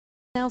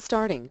Now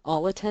starting.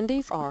 All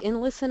attendees are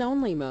in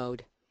listen-only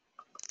mode.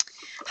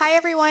 Hi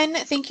everyone,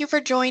 thank you for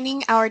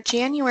joining our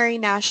January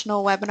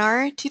National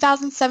Webinar,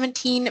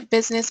 2017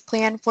 Business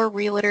Plan for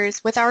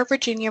Realtors with our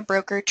Virginia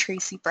broker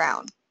Tracy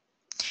Brown.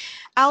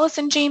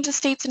 Allison James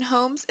Estates and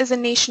Homes is a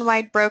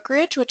nationwide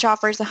brokerage which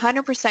offers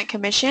 100%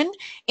 commission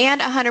and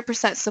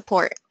 100%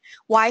 support.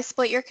 Why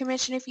split your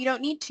commission if you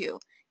don't need to?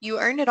 You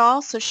earned it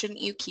all, so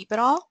shouldn't you keep it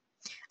all?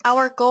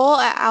 Our goal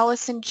at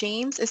Allison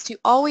James is to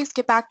always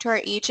get back to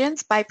our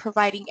agents by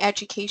providing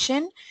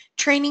education,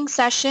 training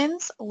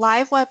sessions,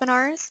 live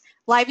webinars,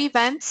 live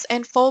events,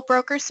 and full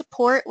broker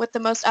support with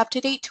the most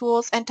up-to-date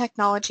tools and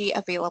technology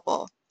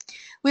available.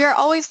 We are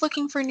always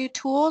looking for new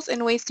tools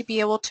and ways to be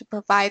able to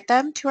provide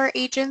them to our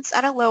agents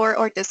at a lower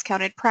or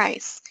discounted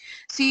price,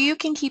 so you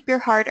can keep your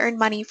hard-earned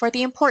money for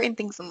the important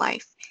things in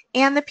life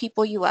and the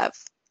people you love.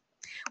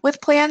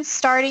 With plans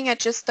starting at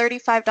just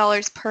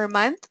 $35 per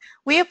month,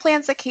 we have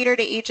plans that cater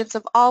to agents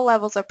of all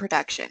levels of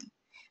production.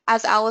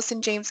 As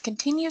Allison James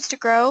continues to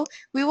grow,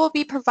 we will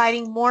be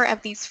providing more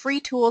of these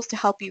free tools to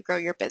help you grow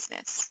your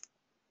business.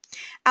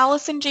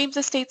 Allison James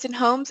Estates and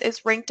Homes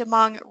is ranked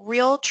among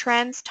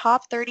RealTrends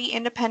top 30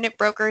 independent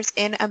brokers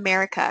in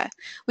America.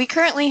 We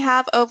currently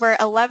have over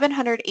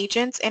 1,100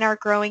 agents and are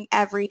growing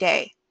every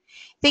day.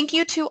 Thank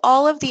you to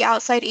all of the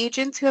outside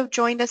agents who have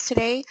joined us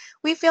today.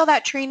 We feel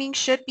that training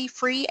should be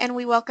free and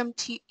we welcome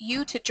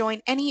you to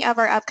join any of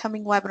our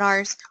upcoming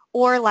webinars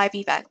or live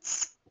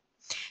events.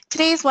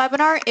 Today's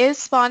webinar is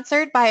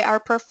sponsored by our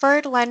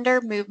preferred lender,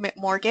 Movement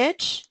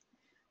Mortgage.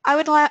 I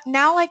would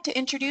now like to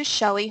introduce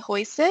Shelley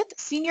Hoyseth,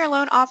 Senior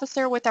Loan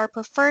Officer with our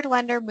preferred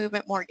lender,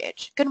 Movement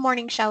Mortgage. Good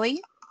morning,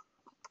 Shelley.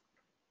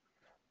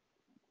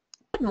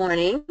 Good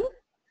morning.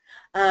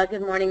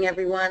 Good morning,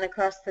 everyone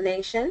across the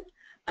nation.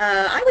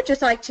 I would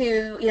just like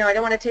to, I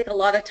don't want to take a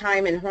lot of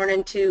time and horn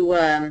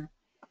into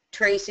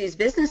Tracy's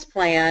business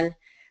plan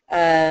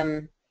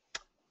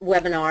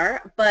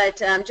webinar,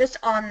 but just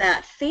on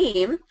that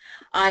theme,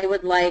 I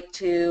would like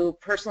to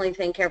personally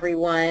thank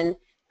everyone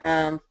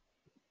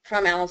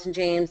from Allison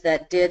James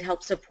that did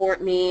help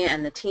support me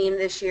and the team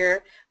this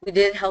year. We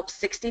did help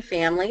 60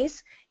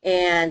 families,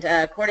 and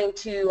according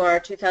to our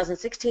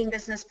 2016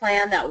 business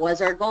plan, that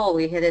was our goal.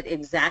 We hit it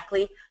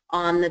exactly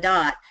on the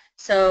dot.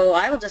 So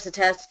I will just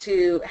attest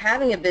to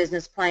having a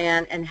business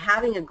plan and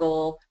having a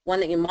goal, one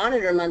that you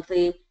monitor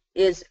monthly,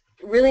 is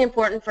really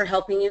important for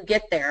helping you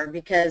get there,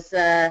 because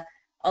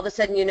all of a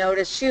sudden you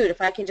notice, shoot,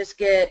 if I can just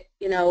get,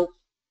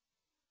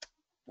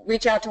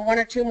 reach out to one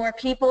or two more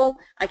people,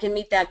 I can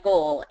meet that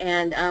goal.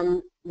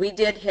 And we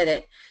did hit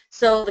it.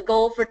 So the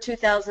goal for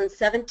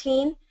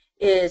 2017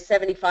 is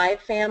 75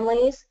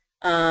 families.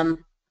 In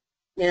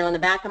the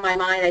back of my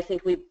mind, I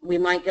think we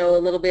might go a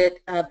little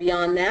bit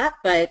beyond that,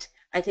 but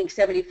I think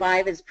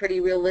 75 is a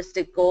pretty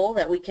realistic goal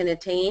that we can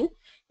attain.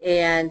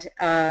 And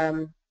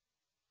the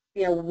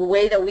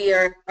way that we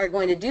are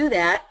going to do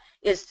that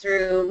is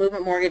through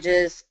Movement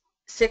Mortgage's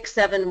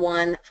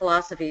 6-7-1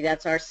 philosophy.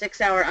 That's our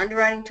 6-hour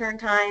underwriting turn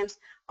times,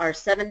 our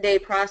 7-day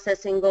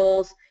processing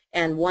goals,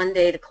 and 1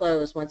 day to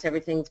close once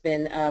everything's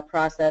been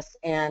processed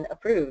and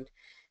approved.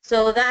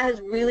 So that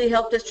has really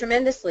helped us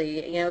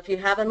tremendously. If you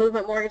have a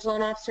Movement Mortgage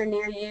loan officer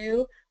near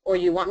you, or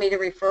you want me to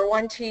refer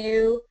one to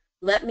you,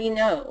 let me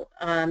know.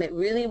 It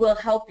really will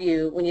help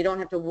you when you don't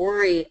have to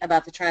worry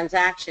about the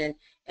transaction,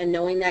 and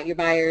knowing that your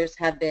buyers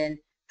have been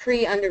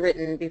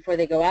pre-underwritten before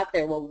they go out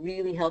there will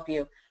really help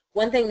you.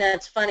 One thing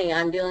that's funny,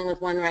 I'm dealing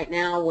with one right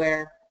now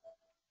where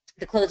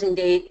the closing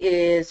date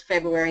is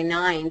February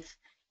 9th,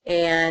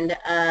 and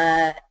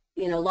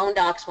loan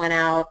docs went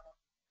out,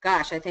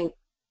 gosh, I think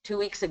 2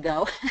 weeks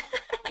ago,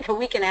 like a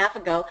week and a half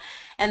ago,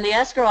 and the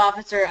escrow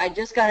officer, I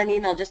just got an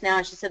email just now,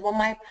 and she said,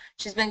 well,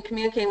 she's been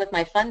communicating with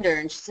my funder,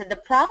 and she said, the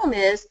problem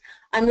is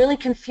I'm really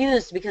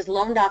confused because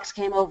loan docs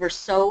came over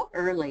so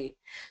early.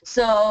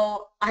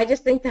 So I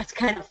just think that's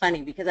kind of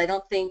funny, because I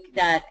don't think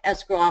that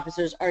escrow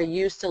officers are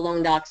used to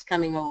loan docs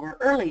coming over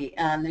early.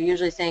 They're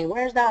usually saying,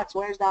 where's docs,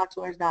 where's docs,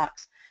 where's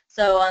docs?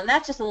 So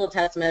that's just a little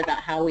testament about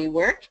how we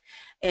work.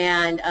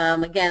 And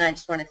again, I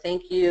just want to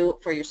thank you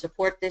for your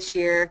support this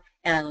year,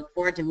 and I look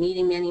forward to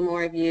meeting many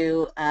more of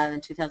you in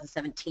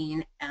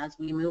 2017 as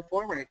we move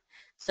forward.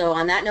 So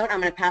on that note,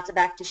 I'm going to pass it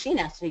back to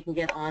Sheena so we can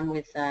get on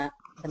with the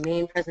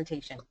main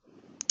presentation.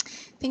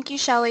 Thank you,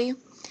 Shelley.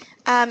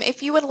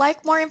 If you would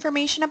like more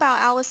information about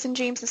Allison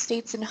James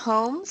Estates and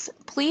Homes,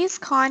 please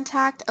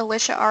contact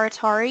Alicia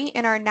Aratari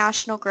in our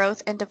National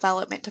Growth and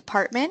Development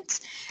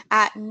Department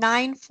at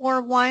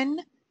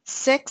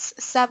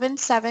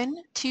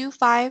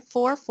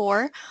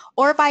 941-677-2544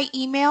 or by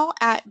email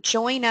at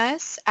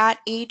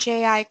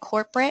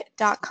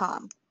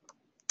joinus@ajicorporate.com.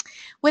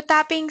 With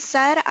that being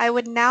said, I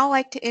would now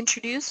like to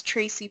introduce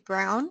Tracy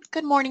Brown.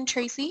 Good morning,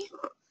 Tracy.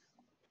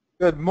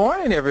 Good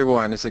morning,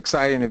 everyone. It's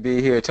exciting to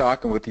be here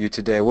talking with you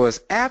today. Well,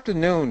 it's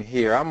afternoon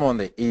here. I'm on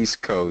the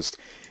East Coast,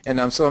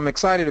 and so I'm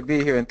excited to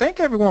be here. And thank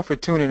everyone for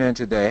tuning in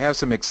today. I have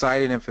some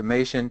exciting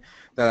information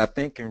that I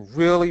think can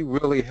really,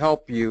 really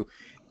help you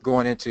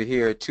going into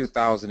here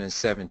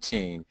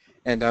 2017.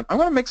 And I'm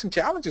going to make some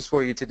challenges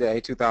for you today,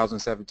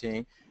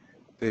 2017.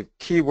 The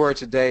key word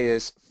today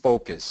is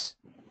focus.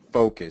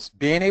 Focus.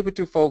 Being able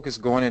to focus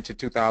going into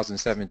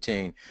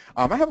 2017.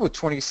 I have over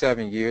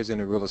 27 years in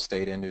the real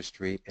estate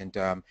industry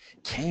and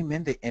came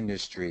in the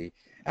industry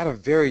at a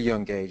very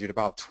young age. At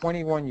about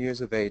 21 years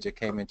of age, I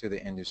came into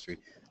the industry.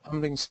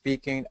 Humbly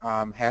speaking,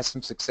 had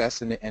some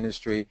success in the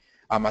industry.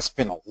 I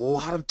spent a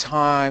lot of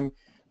time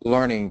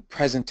learning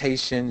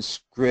presentations,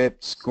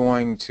 scripts,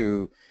 going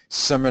to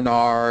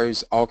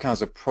seminars, all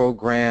kinds of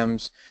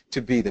programs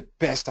to be the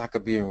best I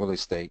could be in real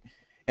estate.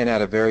 And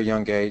at a very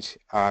young age,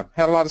 I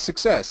had a lot of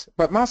success.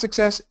 But my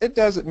success, it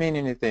doesn't mean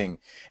anything.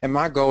 And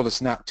my goal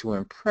is not to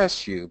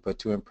impress you, but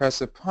to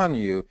impress upon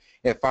you.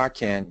 If I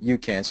can, you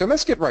can. So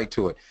let's get right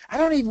to it. I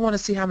don't even want to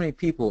see how many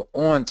people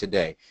are on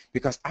today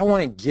because I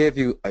want to give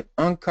you an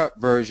uncut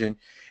version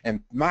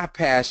and my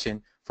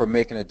passion for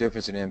making a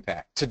difference and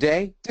impact.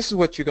 Today, this is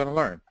what you're going to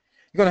learn.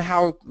 You're going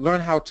to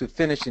learn how to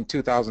finish in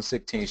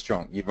 2016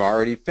 strong. You've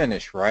already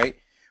finished, right?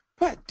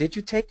 But did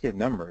you take your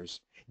numbers?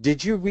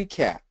 Did you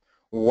recap?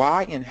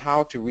 Why and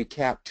how to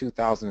recap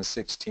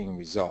 2016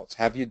 results.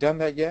 Have you done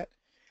that yet?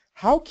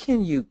 How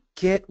can you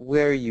get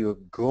where you're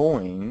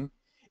going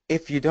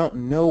if you don't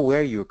know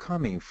where you're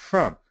coming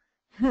from?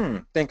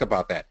 Think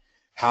about that.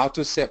 How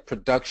to set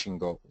production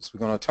goals. We're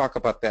going to talk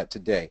about that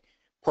today.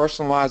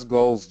 Personalized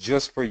goals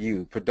just for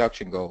you,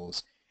 production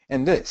goals.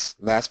 And this,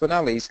 last but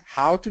not least,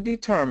 how to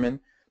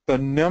determine the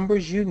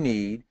numbers you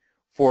need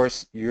for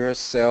your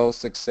sales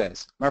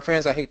success. My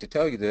friends, I hate to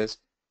tell you this,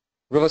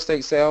 real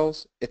estate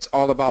sales, it's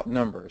all about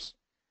numbers.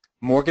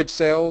 Mortgage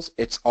sales,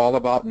 it's all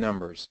about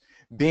numbers.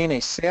 Being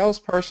a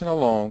salesperson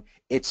alone,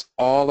 it's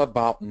all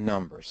about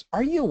numbers.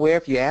 Are you aware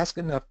if you ask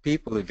enough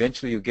people,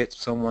 eventually you'll get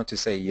someone to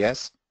say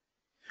yes?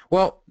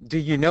 Well, do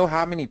you know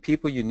how many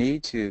people you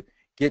need to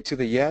get to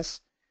the yes?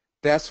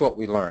 That's what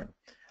we learn.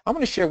 I'm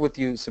going to share with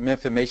you some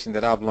information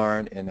that I've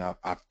learned, and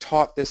I've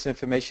taught this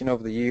information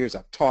over the years.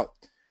 I've taught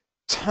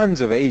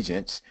tons of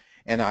agents,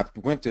 and I've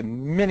went to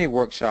many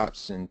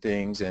workshops and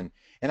things, and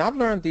I've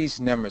learned these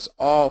numbers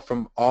all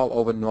from all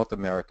over North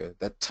America,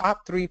 the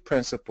top 3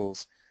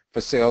 principles for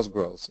sales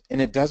growth,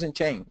 and it doesn't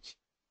change.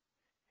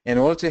 In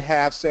order to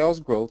have sales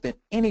growth in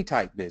any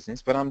type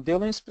business, but I'm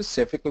dealing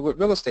specifically with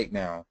real estate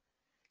now,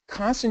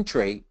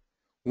 concentrate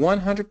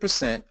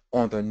 100%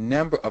 on the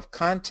number of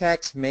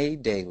contacts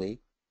made daily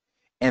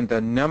and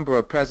the number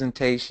of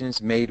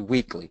presentations made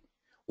weekly.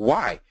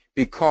 Why?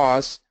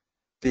 Because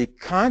the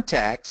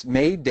contacts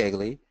made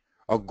daily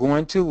are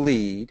going to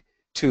lead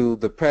to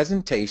the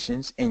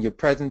presentations, and your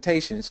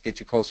presentations get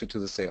you closer to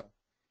the sale.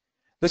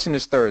 Listen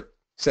to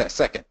this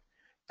second.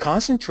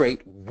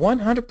 Concentrate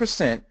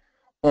 100%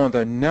 on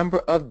the number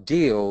of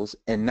deals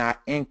and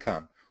not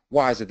income.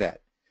 Why is it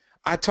that?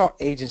 I taught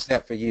agents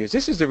that for years.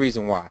 This is the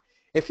reason why.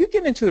 If you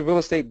get into the real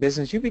estate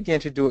business, you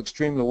begin to do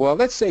extremely well.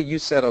 Let's say you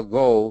set a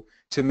goal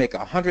to make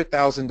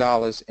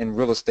 $100,000 in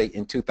real estate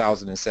in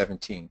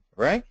 2017,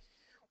 right?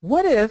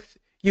 What if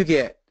you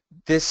get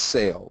this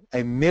sale,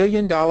 $1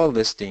 million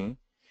listing,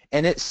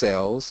 and it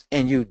sells,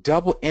 and you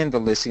double in the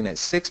listing at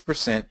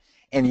 6%,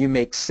 and you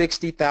make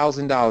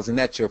 $60,000, and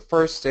that's your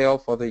first sale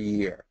for the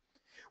year?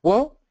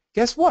 Well,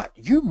 guess what?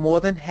 You're more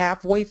than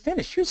halfway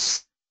finished. You're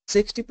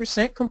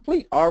 60%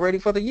 complete already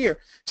for the year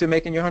to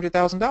making your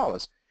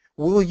 $100,000.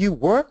 Will you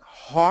work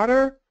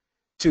harder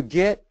to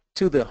get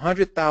to the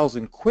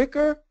 $100,000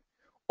 quicker,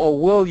 or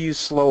will you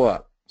slow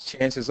up?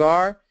 Chances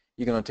are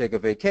you're going to take a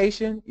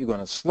vacation, you're going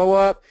to slow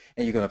up,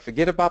 and you're going to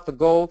forget about the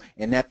goal,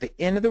 and at the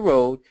end of the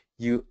road,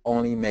 you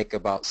only make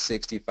about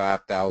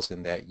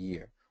 $65,000 that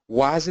year.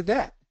 Why is it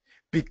that?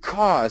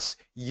 Because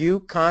you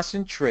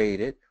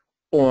concentrated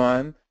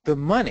on the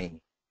money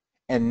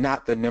and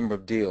not the number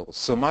of deals.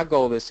 So my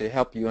goal is to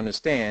help you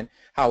understand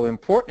how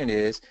important it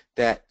is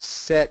that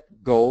set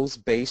goals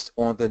based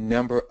on the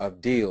number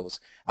of deals.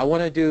 I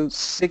want to do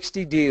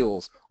 60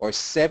 deals or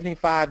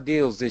 75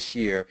 deals this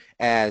year,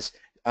 as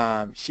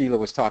Sheila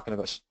was talking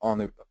about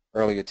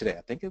earlier today.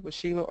 I think it was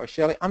Sheila or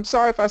Shelly. I'm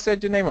sorry if I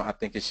said your name wrong. I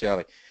think it's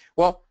Shelly.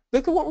 Well,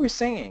 look at what we're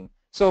saying.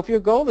 So if your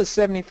goal is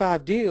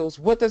 75 deals,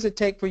 what does it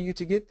take for you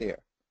to get there?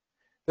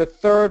 The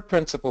third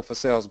principle for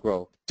sales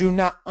growth: do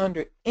not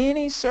under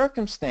any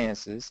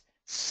circumstances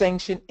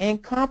sanction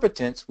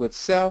incompetence with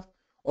self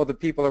or the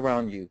people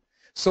around you.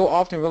 So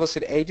often real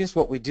estate agents,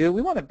 what we do,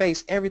 we want to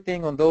base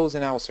everything on those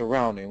in our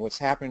surrounding, what's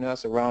happening to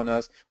us around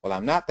us. Well,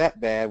 I'm not that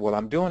bad. Well,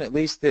 I'm doing at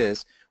least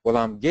this. Well,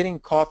 I'm getting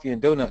coffee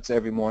and donuts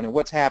every morning.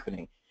 What's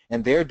happening?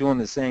 And they're doing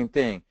the same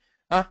thing.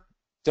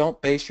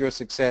 Don't base your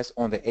success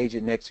on the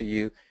agent next to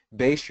you.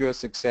 Base your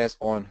success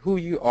on who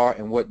you are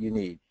and what you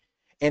need.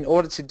 In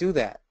order to do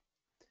that,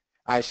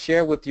 I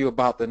share with you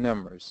about the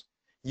numbers.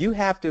 You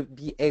have to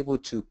be able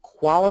to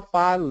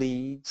qualify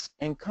leads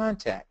and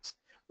contacts.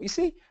 You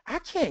see, I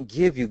can't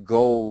give you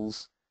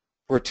goals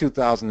for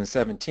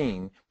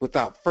 2017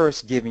 without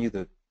first giving you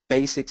the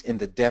basics and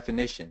the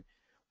definition.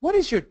 What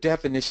is your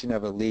definition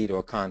of a lead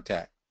or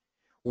contact?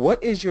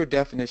 What is your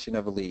definition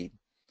of a lead?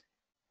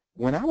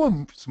 When I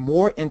was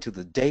more into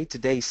the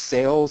day-to-day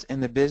sales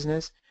in the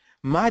business,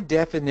 my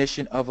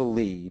definition of a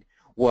lead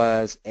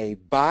was a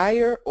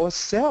buyer or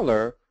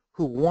seller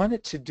who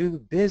wanted to do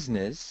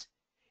business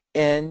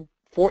in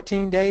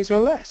 14 days or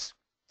less.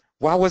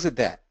 Why was it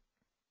that?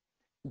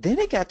 Then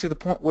it got to the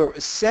point where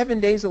 7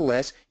 days or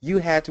less, you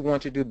had to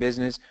want to do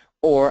business,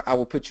 or I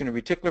will put you in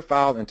a reticular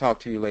file and talk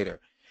to you later.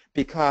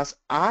 Because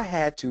I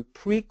had to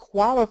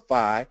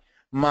pre-qualify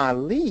my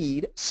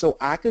lead so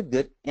I could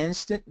get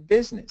instant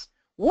business.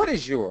 What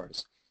is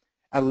yours?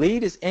 A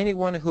lead is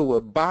anyone who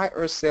will buy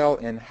or sell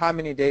in how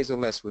many days or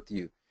less with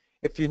you?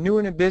 If you're new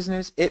in a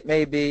business, it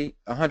may be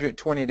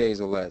 120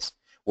 days or less.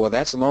 Well,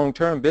 that's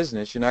long-term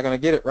business. You're not going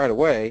to get it right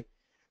away.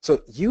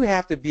 So you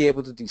have to be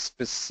able to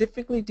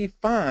specifically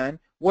define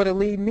what a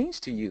lead means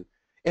to you.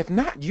 If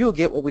not, you'll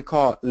get what we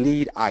call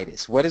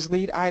lead-itis. What is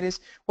lead-itis?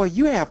 Well,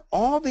 you have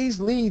all these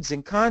leads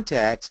and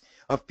contacts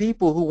of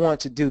people who want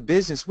to do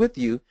business with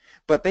you,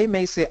 but they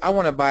may say, I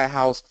want to buy a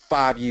house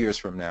 5 years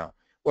from now.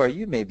 Well,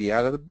 you may be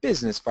out of the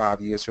business 5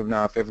 years from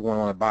now if everyone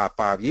wants to buy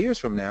 5 years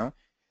from now.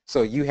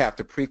 So you have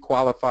to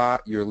pre-qualify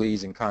your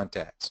leads and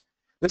contacts.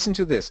 Listen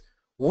to this.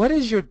 What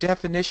is your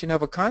definition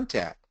of a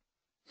contact?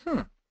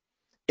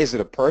 Is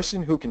it a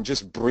person who can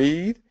just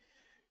breathe?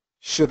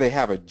 Should they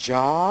have a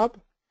job?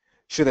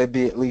 Should they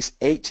be at least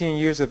 18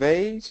 years of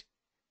age?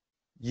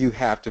 You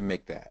have to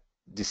make that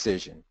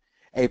decision.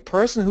 A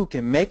person who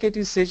can make a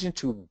decision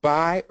to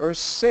buy or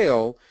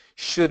sell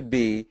should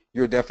be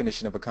your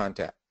definition of a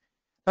contact.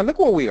 Now look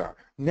where we are.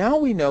 Now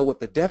we know what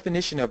the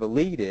definition of a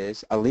lead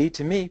is. A lead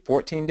to me,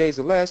 14 days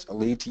or less. A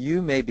lead to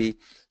you may be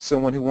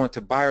someone who wants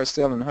to buy or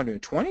sell in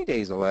 120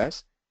 days or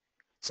less.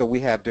 So we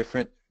have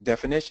different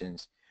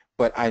definitions.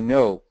 But I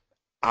know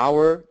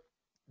our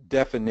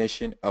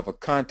definition of a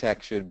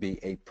contact should be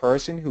a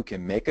person who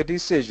can make a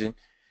decision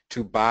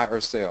to buy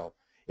or sell.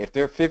 If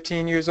they're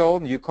 15 years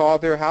old and you call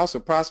their house or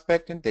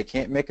prospecting, they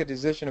can't make a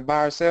decision to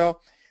buy or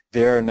sell,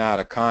 they're not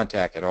a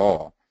contact at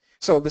all.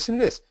 So listen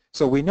to this.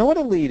 So we know what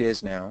a lead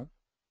is now.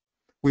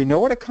 We know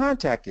what a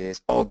contact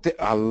is. Oh,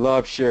 I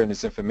love sharing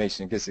this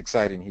information. It gets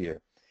exciting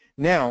here.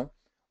 Now,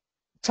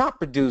 top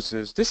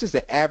producers, this is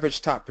the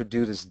average top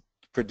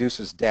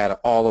producers data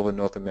all over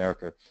North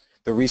America.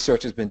 The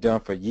research has been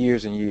done for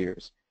years and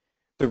years.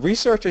 The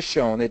research has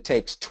shown it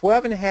takes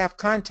 12.5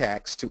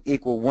 contacts to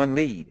equal 1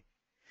 lead.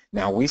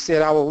 Now, we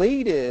said our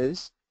lead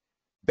is,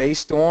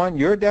 based on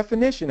your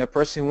definition, a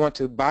person who wants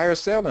to buy or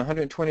sell in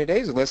 120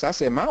 days or less. I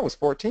said mine was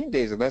 14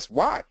 days or less.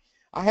 Why?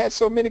 I had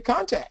so many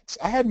contacts.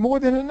 I had more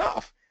than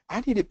enough.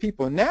 I needed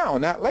people now,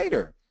 not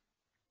later.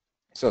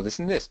 So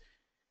listen to this.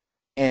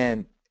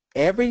 And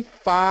every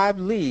 5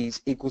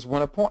 leads equals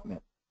 1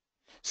 appointment.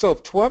 So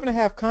if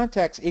 12.5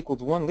 contacts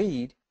equals 1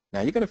 lead,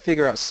 now you're going to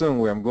figure out soon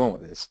where I'm going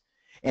with this.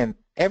 And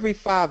every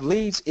 5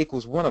 leads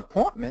equals 1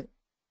 appointment.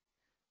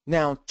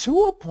 Now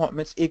 2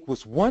 appointments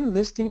equals 1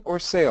 listing or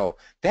sale.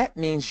 That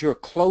means your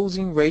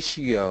closing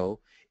ratio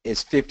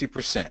is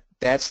 50%.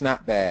 That's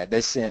not bad.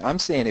 That's saying, I'm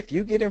saying if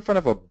you get in front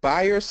of a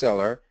buyer or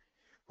seller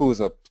who is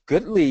a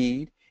good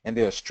lead and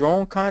they're a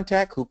strong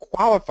contact who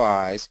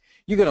qualifies,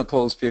 you're going to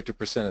close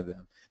 50% of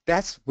them.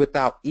 That's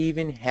without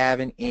even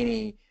having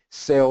any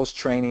sales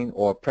training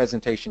or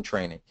presentation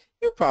training.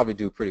 You probably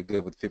do pretty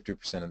good with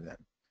 50% of them.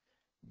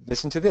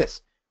 Listen to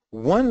this.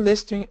 1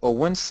 listing or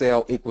 1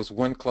 sale equals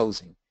 1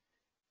 closing.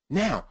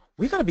 Now,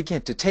 we're going to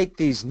begin to take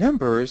these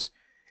numbers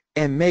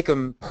and make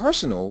them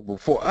personal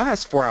for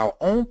us, for our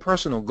own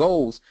personal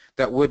goals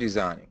that we're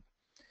designing.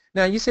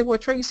 Now, you say, well,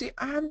 Tracy,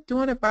 I'm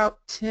doing about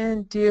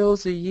 10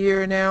 deals a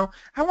year now.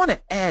 I want to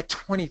add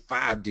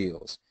 25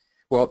 deals.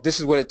 Well, this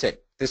is what it takes.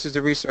 This is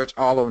the research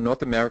all over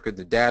North America,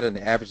 the data and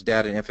the average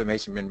data and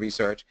information been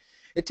researched.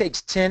 It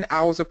takes 10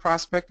 hours of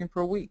prospecting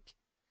per week.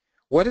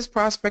 What is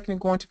prospecting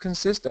going to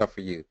consist of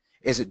for you?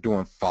 Is it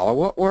doing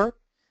follow-up work?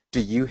 Do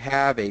you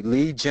have a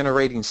lead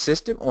generating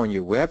system on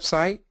your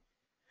website?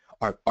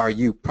 Are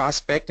you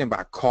prospecting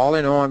by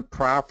calling on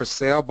prior for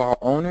sale by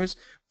owners,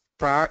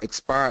 prior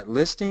expired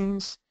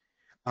listings?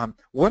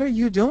 What are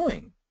you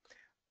doing?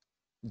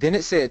 Then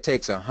it said it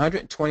takes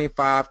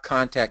 125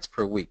 contacts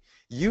per week.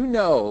 You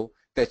know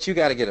that you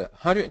got to get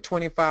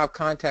 125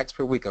 contacts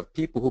per week of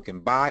people who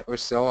can buy or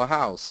sell a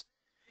house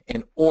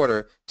in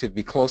order to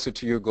be closer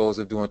to your goals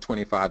of doing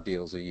 25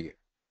 deals a year.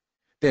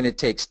 Then it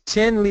takes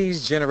 10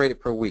 leads generated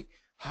per week.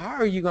 How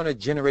are you going to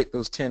generate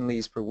those 10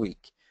 leads per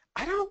week?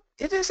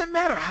 It doesn't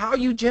matter how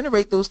you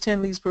generate those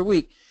 10 leads per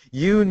week.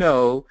 You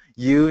know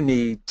you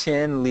need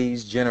 10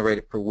 leads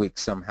generated per week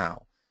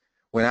somehow.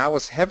 When I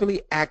was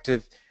heavily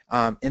active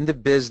in the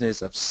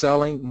business of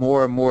selling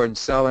more and more and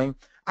selling,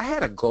 I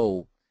had a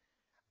goal.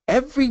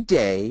 Every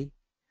day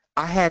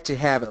I had to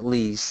have at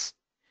least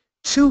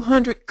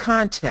 200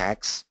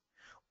 contacts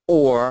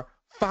or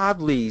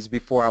 5 leads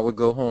before I would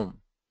go home.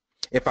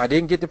 If I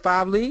didn't get the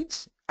 5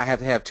 leads, I had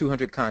to have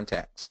 200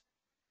 contacts.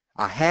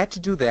 I had to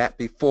do that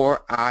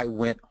before I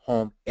went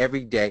home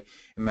every day.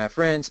 And my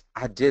friends,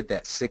 I did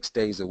that 6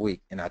 days a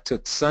week. And I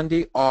took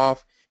Sunday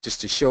off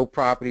just to show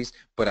properties,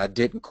 but I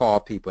didn't call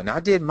people. And I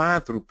did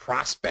mine through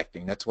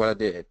prospecting. That's what I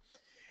did.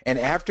 And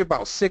after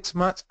about 6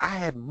 months, I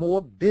had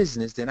more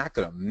business than I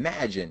could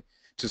imagine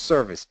to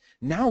service.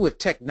 Now with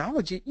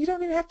technology, you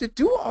don't even have to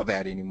do all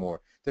that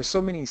anymore. There's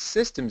so many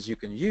systems you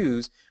can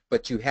use,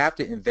 but you have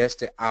to invest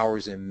the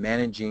hours in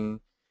managing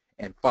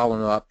and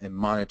following up and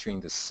monitoring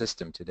the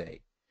system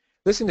today.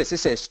 Listen to this. It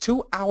says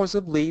 2 hours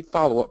of lead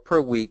follow-up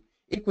per week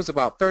equals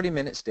about 30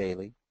 minutes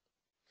daily.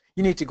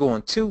 You need to go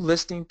on 2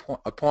 listing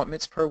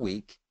appointments per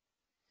week,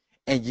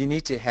 and you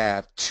need to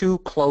have 2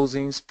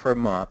 closings per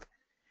month,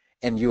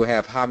 and you'll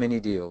have how many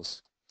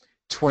deals?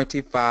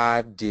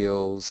 25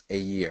 deals a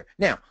year.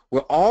 Now,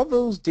 with all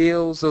those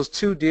deals, those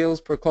 2 deals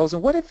per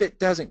closing, what if it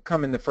doesn't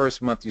come in the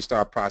first month you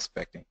start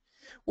prospecting?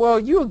 Well,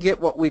 you'll get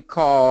what we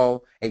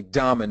call a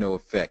domino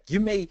effect. You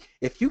may,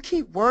 if you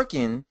keep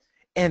working,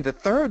 in the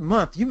 3rd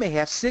month, you may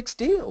have 6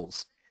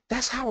 deals.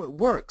 That's how it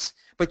works.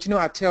 But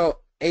I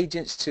tell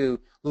agents to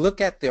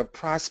look at their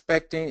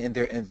prospecting and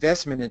their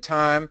investment in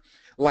time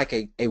like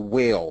a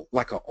well,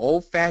 like an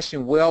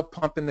old-fashioned well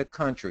pump in the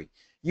country.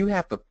 You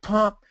have to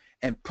pump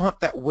and pump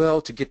that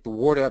well to get the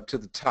water up to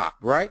the top,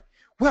 right?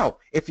 Well,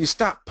 if you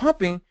stop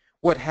pumping,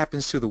 what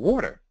happens to the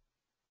water?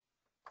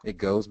 It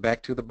goes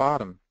back to the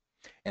bottom.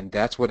 And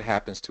that's what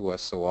happens to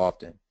us so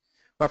often.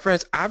 My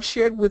friends, I've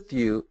shared with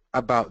you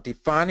about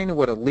defining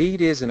what a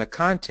lead is and a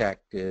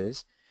contact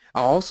is.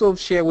 I also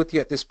share with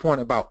you at this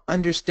point about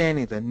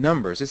understanding the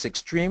numbers. It's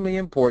extremely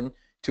important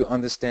to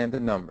understand the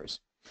numbers.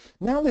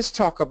 Now let's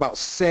talk about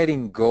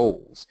setting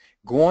goals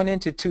going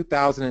into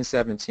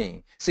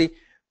 2017. See,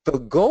 the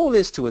goal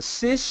is to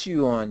assist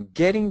you on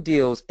getting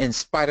deals in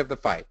spite of the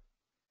fight.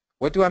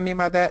 What do I mean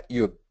by that?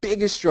 Your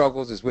biggest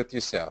struggles is with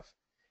yourself.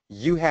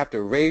 You have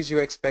to raise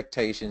your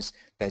expectations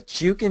that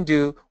you can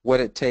do what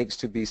it takes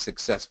to be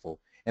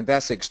successful. And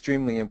that's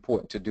extremely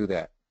important to do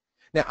that.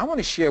 Now, I want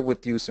to share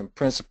with you some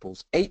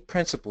principles, 8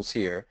 principles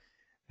here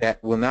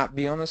that will not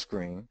be on the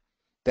screen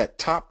that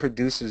top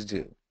producers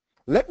do.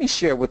 Let me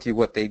share with you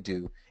what they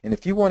do. And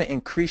if you want to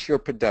increase your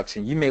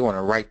production, you may want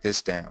to write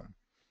this down.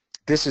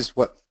 This is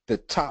what the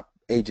top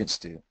agents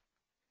do.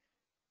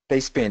 They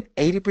spend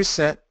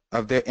 80%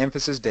 of their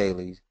emphasis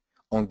daily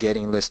on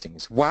getting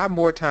listings. Why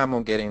more time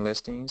on getting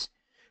listings?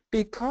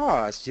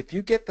 Because if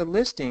you get the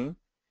listing,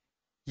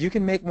 you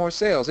can make more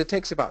sales. It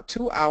takes about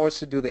 2 hours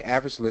to do the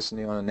average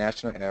listing on a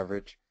national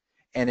average,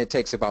 and it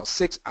takes about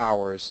 6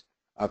 hours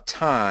of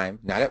time,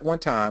 not at one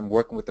time,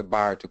 working with the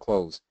buyer to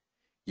close.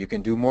 You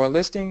can do more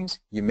listings,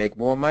 you make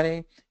more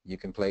money, you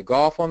can play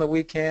golf on the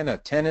weekend or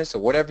tennis or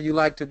whatever you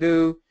like to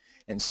do,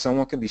 and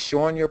someone can be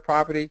showing your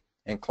property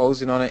and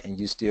closing on it and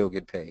you still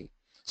get paid.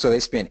 So they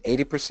spend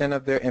 80%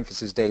 of their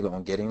emphasis daily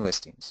on getting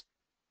listings.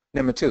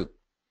 Number 2,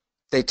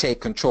 they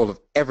take control of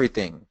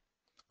everything.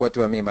 What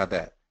do I mean by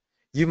that?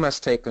 You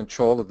must take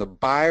control of the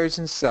buyers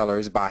and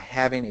sellers by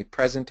having a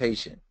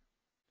presentation.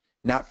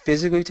 Not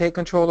physically take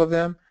control of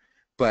them,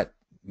 but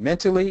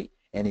mentally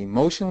and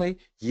emotionally,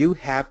 you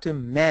have to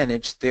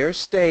manage their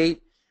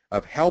state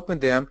of helping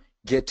them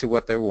get to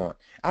what they want.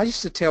 I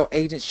used to tell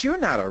agents, you're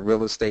not a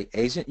real estate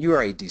agent, you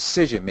are a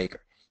decision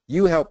maker.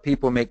 You help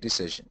people make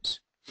decisions.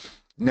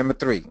 Number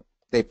 3,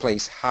 they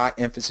place high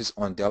emphasis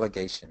on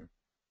delegation.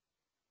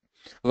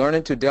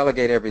 Learning to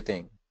delegate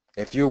everything.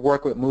 If you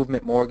work with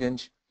Movement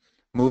Mortgage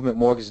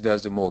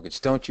does the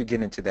mortgage. Don't you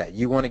get into that.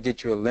 You want to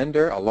get you a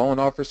lender, a loan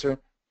officer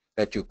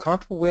that you're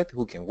comfortable with,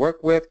 who can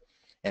work with,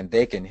 and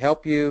they can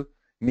help you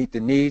meet the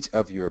needs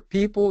of your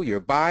people, your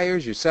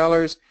buyers, your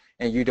sellers,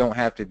 and you don't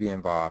have to be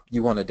involved.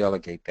 You want to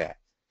delegate that.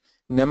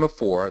 Number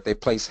 4, they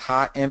place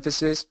high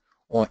emphasis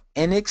on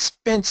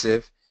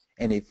inexpensive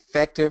and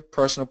effective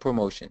personal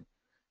promotion.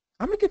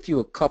 I'm going to give you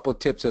a couple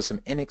tips of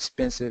some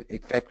inexpensive,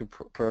 effective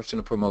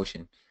personal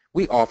promotion.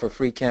 We offer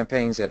free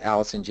campaigns at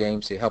Allison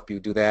James to help you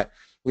do that.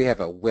 We have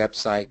a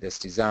website that's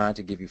designed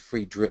to give you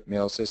free drip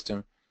mail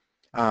system.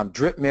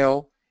 Drip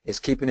mail is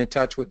keeping in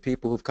touch with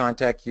people who've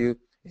contacted you.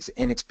 It's an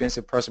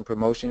inexpensive personal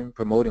promotion,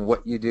 promoting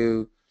what you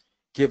do,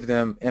 give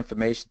them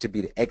information to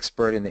be the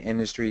expert in the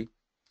industry.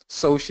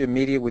 Social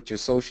media with your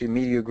social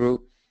media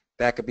group,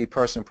 that could be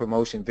personal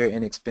promotion, very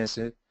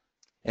inexpensive.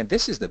 And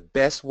this is the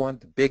best one,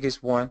 the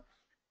biggest one,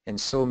 and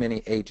so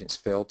many agents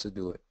fail to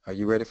do it. Are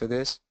you ready for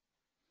this?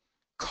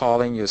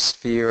 Calling your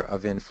sphere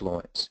of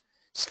influence.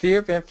 Sphere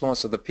of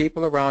influence are the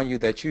people around you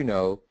that you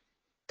know,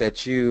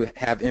 that you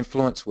have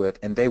influence with,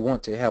 and they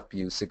want to help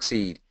you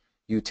succeed.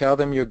 You tell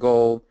them your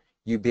goal,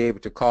 you be able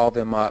to call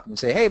them up and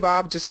say, hey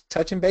Bob, just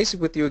touching base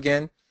with you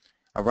again.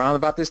 Around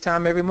about this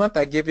time every month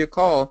I give you a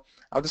call.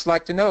 I'd just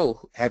like to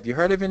know, have you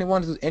heard of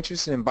anyone who's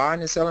interested in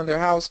buying and selling their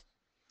house?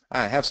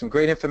 I have some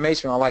great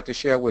information I'd like to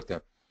share with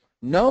them.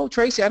 No,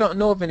 Tracy, I don't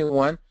know of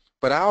anyone,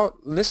 but I'll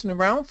listen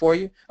around for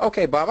you.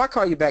 Okay, Bob, I'll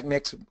call you back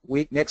next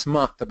week, next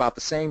month, about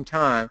the same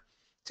time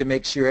to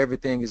make sure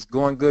everything is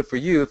going good for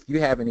you if you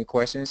have any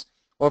questions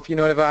or if you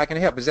know if I can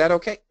help. Is that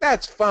okay?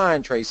 That's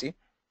fine, Tracy.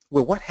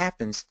 Well, what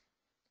happens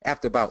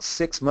after about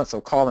 6 months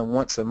of calling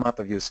once a month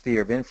of your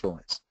sphere of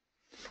influence?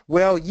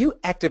 Well, you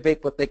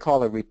activate what they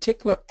call a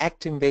reticular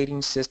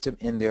activating system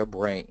in their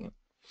brain.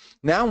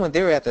 Now when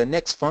they're at the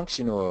next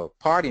function or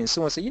party and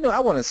someone says, you know, I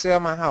want to sell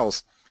my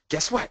house,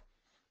 guess what?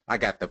 I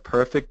got the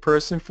perfect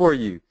person for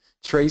you,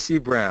 Tracy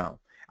Brown.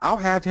 I'll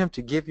have him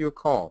to give you a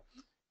call.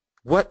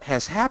 what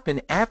has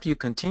happened after you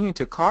continue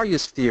to call your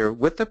sphere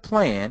with a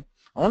plan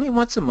only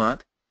once a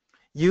month,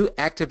 you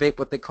activate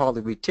what they call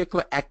the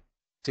reticular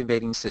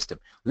activating system.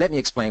 Let me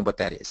explain what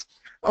that is.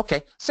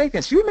 Okay, say for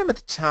instance, you remember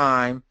the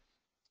time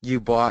you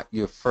bought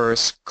your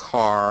first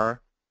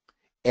car,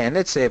 and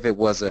let's say if it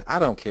was I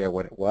don't care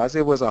what it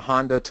was a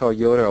Honda,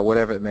 Toyota, or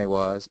whatever it may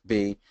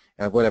be,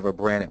 whatever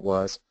brand it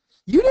was.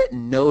 You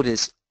didn't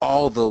notice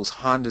all those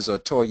Hondas or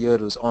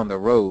Toyotas on the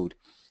road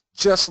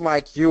just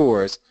like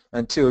yours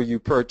until you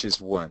purchased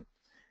one.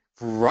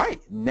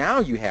 Right, now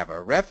you have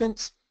a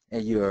reference,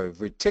 and your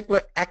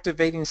reticular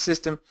activating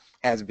system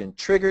has been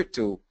triggered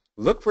to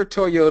look for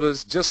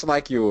Toyotas just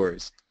like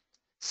yours.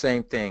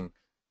 Same thing,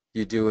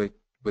 you do it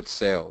with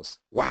sales.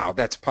 Wow,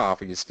 that's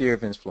powerful, your sphere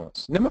of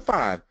influence. Number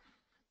 5,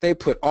 they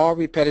put all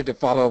repetitive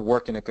follow-up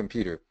work in a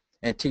computer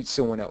and teach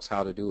someone else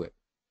how to do it.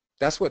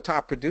 That's what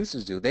top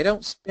producers do. They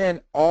don't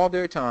spend all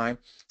their time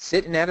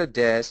sitting at a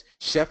desk,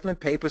 shuffling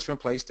papers from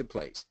place to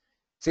place.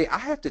 See, I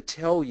have to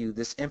tell you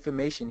this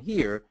information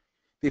here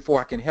before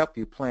I can help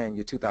you plan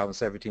your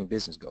 2017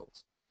 business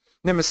goals.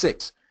 Number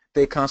 6,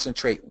 they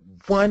concentrate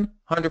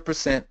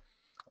 100%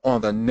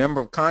 on the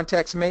number of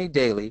contacts made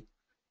daily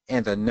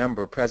and the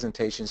number of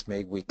presentations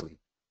made weekly.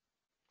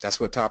 That's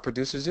what top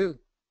producers do.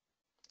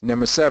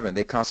 Number 7,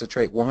 they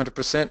concentrate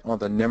 100% on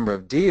the number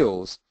of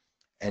deals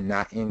and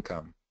not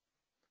income.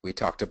 We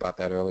talked about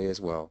that earlier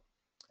as well.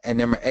 And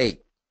number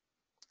 8,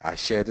 I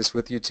shared this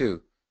with you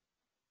too.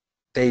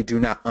 They do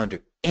not under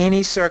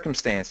any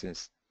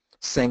circumstances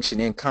sanction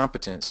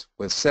incompetence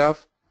with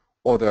self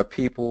or the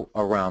people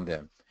around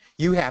them.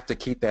 You have to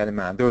keep that in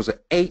mind. Those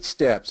are 8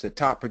 steps that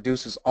top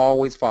producers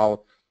always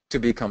follow to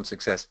become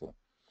successful.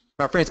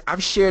 My friends,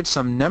 I've shared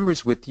some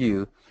numbers with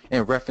you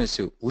in reference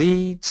to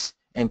leads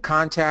and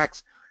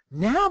contacts.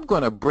 Now I'm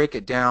going to break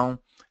it down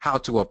how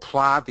to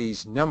apply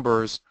these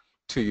numbers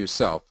to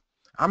yourself.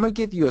 I'm going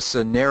to give you a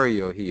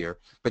scenario here,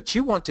 but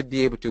you want to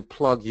be able to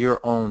plug your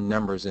own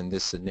numbers in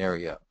this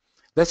scenario.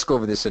 Let's go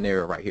over this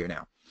scenario right here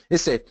now. It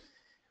said,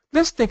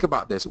 let's think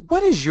about this.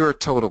 What is your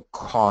total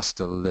cost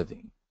of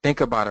living?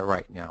 Think about it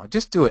right now.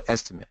 Just do an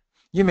estimate.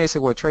 You may say,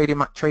 well,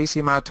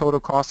 Tracy, my total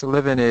cost of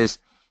living is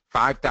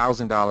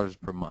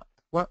 $5,000 per month.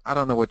 Well, I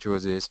don't know what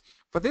yours is.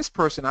 For this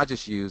person, I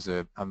just use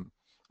an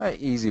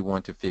easy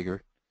one to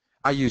figure.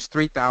 I use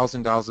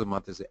 $3,000 a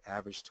month as the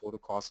average total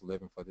cost of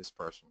living for this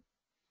person.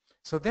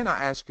 So then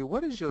I ask you,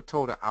 what is your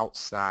total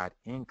outside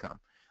income?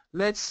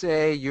 Let's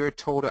say your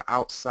total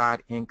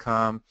outside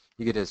income,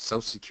 you get a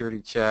Social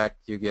Security check,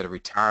 you get a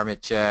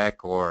retirement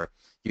check, or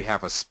you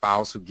have a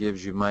spouse who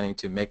gives you money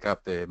to make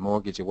up the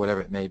mortgage or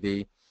whatever it may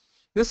be.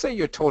 Let's say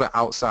your total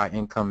outside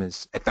income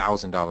is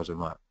 $1,000 a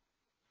month.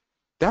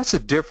 That's a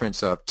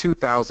difference of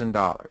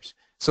 $2,000.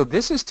 So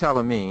this is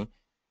telling me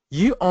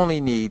you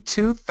only need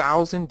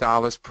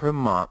 $2,000 per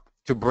month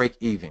to break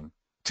even,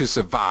 to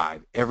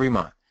survive every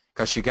month,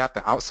 because you got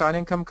the outside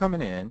income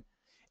coming in,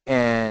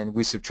 and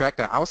we subtract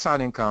the outside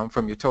income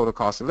from your total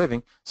cost of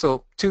living,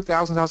 so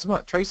 $2,000 a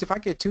month. Trace, if I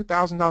get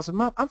 $2,000 a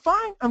month, I'm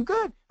fine, I'm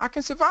good, I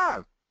can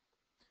survive.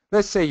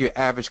 Let's say your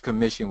average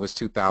commission was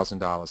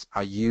 $2,000.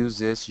 I use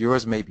this,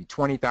 yours may be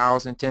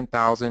 $20,000,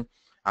 $10,000.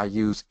 I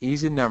use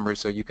easy numbers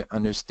so you can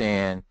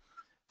understand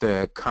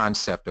the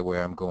concept of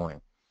where I'm going.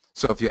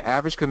 So if your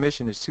average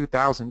commission is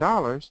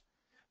 $2,000,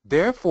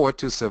 therefore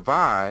to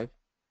survive,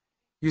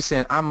 you're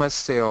saying I must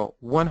sell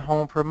 1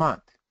 home per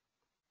month.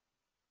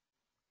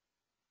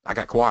 I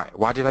got quiet.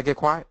 Why did I get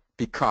quiet?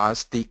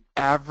 Because the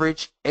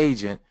average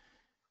agent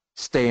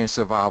stay in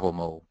survival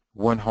mode,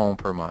 1 home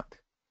per month.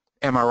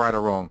 Am I right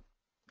or wrong?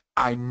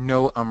 I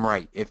know I'm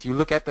right. If you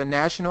look at the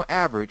national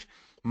average,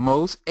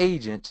 most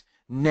agents,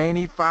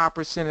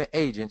 95% of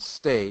agents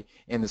stay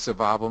in the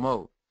survival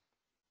mode.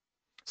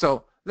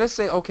 So let's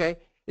say, okay,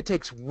 it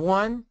takes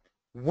one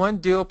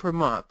deal per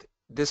month,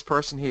 this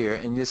person here,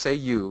 and you say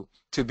you,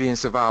 to be in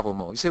survival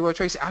mode. You say, well,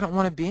 Tracy, I don't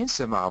want to be in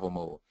survival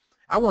mode.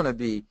 I want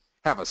to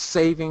have a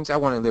savings. I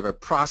want to live a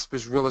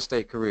prosperous real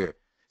estate career.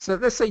 So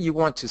let's say you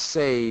want to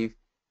save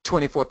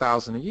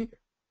 $24,000 a year.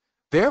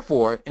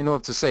 Therefore, in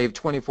order to save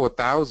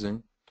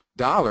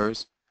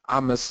 $24,000, I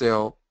must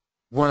sell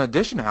 1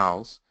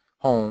 additional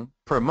home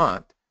per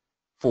month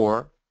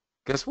for,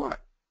 guess what?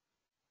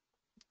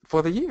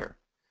 For the year.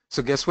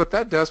 So guess what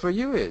that does for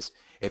you is,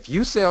 if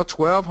you sell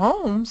 12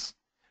 homes,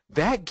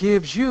 that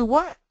gives you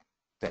what?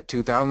 That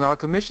 $2,000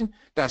 commission,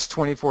 that's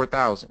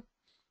 $24,000.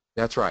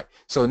 That's right.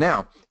 So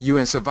now you're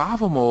in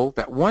survival mode,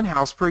 that 1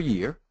 house per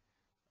year.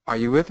 Are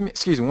you with me?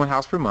 Excuse me, 1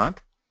 house per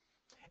month.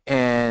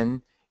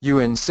 And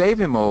you're in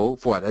saving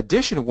mode for an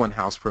additional 1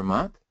 house per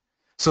month.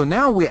 So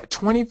now we're at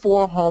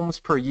 24 homes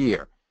per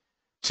year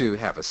to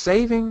have a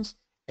savings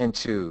and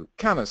to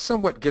kind of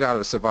somewhat get out of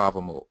the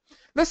survival mode.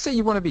 Let's say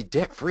you want to be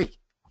debt-free.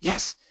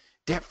 Yes,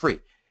 debt-free.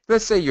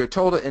 Let's say your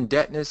total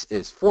indebtedness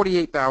is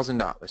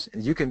 $48,000,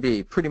 and you can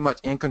be pretty much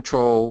in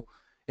control.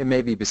 It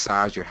may be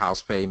besides your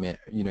house payment,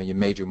 your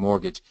major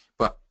mortgage,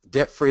 but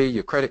debt-free,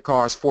 your credit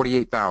card is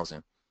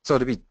 $48,000. So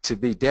to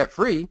be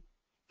debt-free,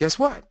 guess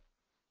what?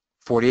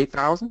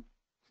 $48,000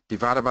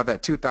 divided by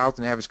that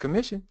 $2,000 average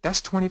commission,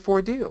 that's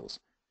 24 deals.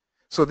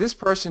 So this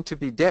person to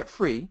be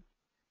debt-free,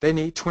 they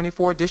need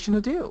 24 additional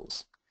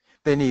deals.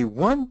 They need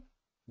 1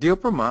 deal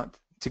per month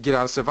to get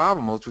out of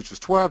survival mode, which was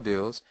 12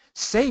 deals.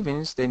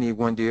 Savings, they need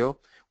 1 deal,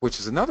 which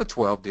is another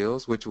 12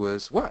 deals, which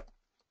was what?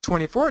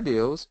 24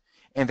 deals.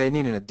 And they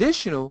need an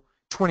additional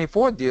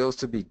 24 deals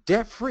to be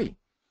debt-free.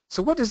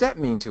 So what does that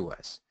mean to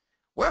us?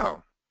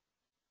 Well,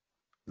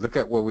 look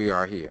at where we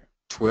are here.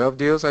 12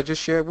 deals I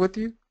just shared with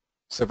you.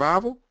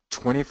 Survival,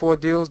 24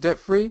 deals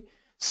debt-free.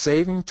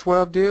 Saving,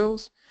 12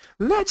 deals.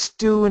 Let's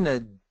do an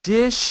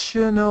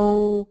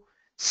additional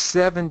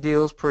 7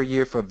 deals per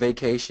year for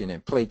vacation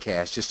and play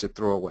cash just to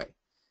throw away.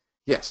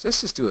 Yes,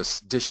 let's just do an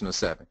additional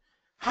 7.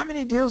 How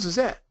many deals is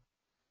that?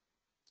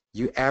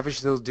 You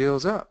average those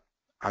deals up.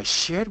 I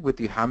shared with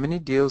you how many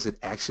deals it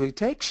actually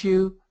takes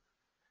you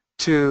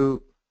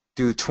to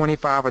do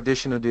 25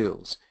 additional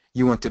deals.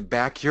 You want to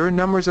back your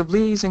numbers of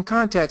leads and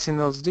contacts in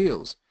those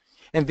deals.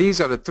 And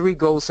these are the 3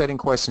 goal-setting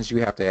questions you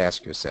have to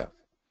ask yourself.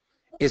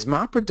 Is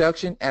my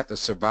production at the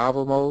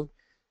survival mode?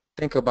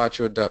 Think about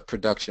your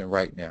production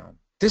right now.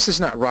 This is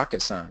not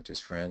rocket science,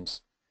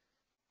 friends.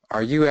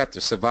 Are you at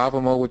the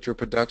survival mode with your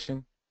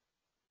production?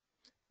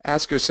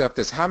 Ask yourself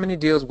this: how many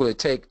deals will it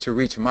take to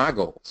reach my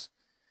goals?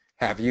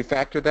 Have you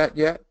factored that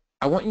yet?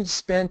 I want you to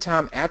spend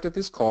time after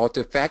this call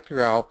to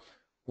factor out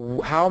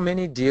how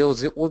many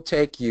deals it will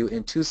take you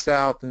in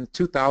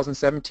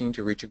 2017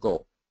 to reach a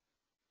goal.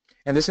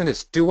 And listen to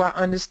this: do I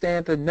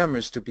understand the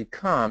numbers to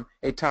become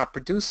a top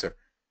producer?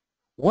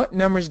 What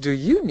numbers do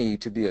you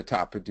need to be a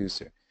top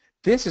producer?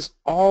 This is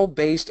all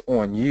based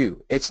on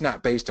you. It's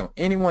not based on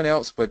anyone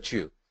else but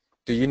you.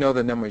 Do you know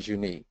the numbers you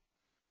need?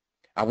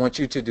 I want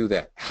you to do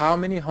that. How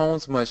many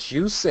homes must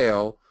you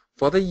sell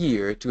for the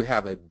year to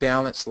have a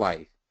balanced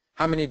life?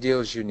 How many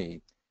deals you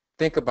need?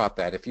 Think about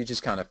that. If you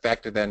just kind of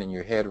factor that in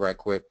your head right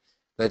quick,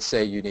 let's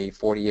say you need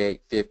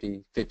 48,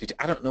 50, 52.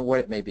 I don't know what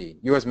it may be.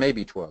 Yours may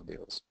be 12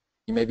 deals.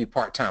 You may be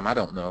part-time. I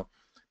don't know.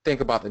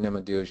 Think about the number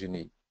of deals you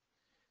need.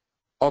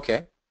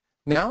 Okay.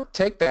 Now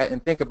take that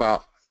and think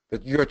about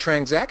your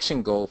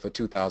transaction goal for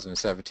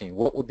 2017.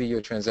 What would be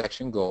your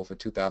transaction goal for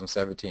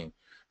 2017?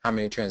 How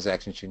many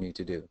transactions you need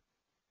to do?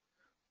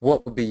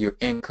 What would be your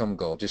income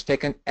goal? Just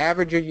take an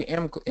average of your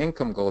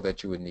income goal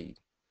that you would need.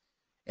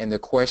 And the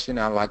question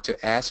I'd like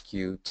to ask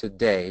you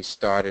today,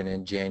 starting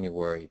in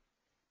January,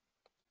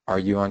 are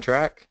you on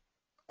track,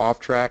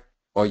 off track,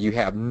 or you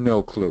have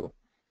no clue?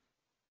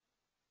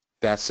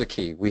 That's the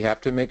key. We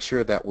have to make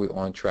sure that we're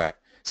on track.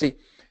 See,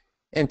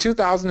 in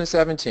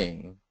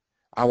 2017,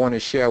 I want to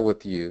share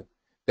with you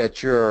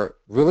that your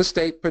real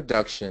estate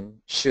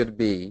production should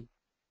be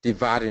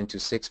divided into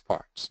 6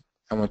 parts.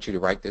 I want you to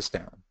write this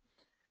down.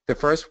 The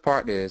first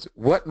part is,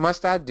 what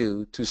must I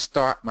do to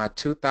start my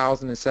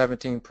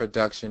 2017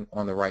 production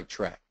on the right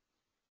track?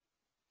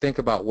 Think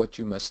about what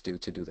you must do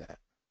to do that.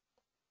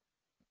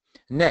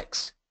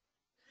 Next,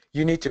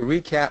 you need to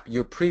recap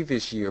your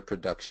previous year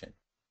production.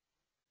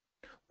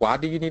 Why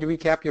do you need to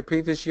recap your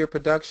previous year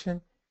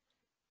production?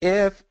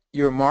 If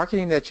your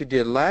marketing that you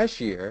did last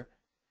year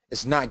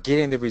is not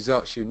getting the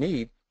results you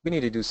need, we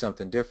need to do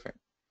something different.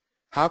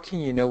 How can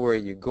you know where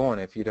you're going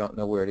if you don't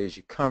know where it is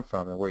you come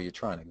from and where you're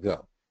trying to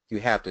go? You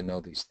have to know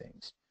these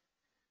things.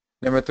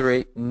 Number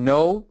 3,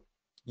 know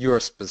your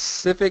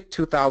specific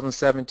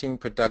 2017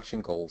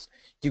 production goals.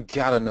 You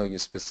got to know your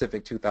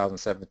specific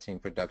 2017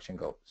 production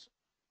goals.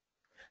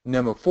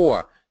 Number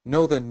 4,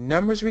 know the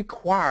numbers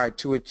required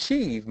to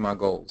achieve my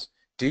goals.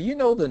 Do you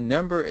know the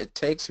number it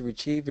takes to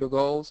achieve your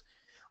goals?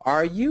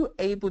 Are you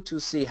able to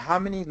see how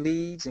many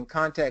leads and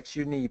contacts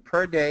you need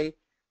per day,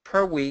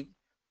 per week,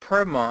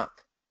 per month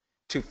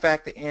to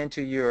factor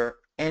into your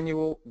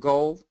annual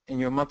goal and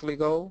your monthly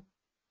goal?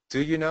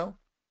 Do you know?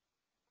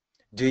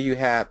 Do you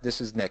have, this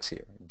is next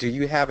here, do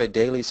you have a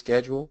daily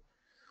schedule?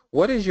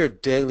 What is your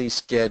daily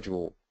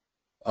schedule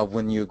of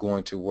when you're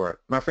going to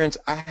work? My friends,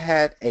 I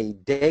had a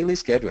daily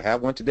schedule. I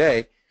have one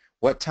today.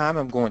 What time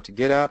I'm going to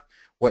get up,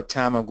 what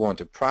time I'm going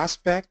to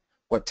prospect,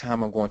 what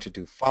time I'm going to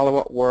do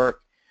follow-up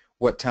work,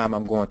 what time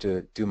I'm going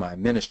to do my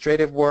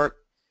administrative work,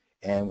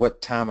 and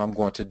what time I'm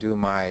going to do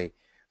my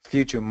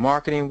future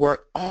marketing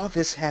work. All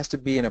this has to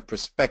be in a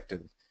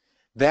perspective.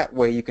 That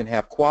way you can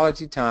have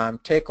quality time,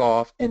 take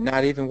off, and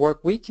not even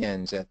work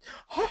weekends. And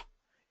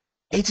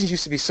agents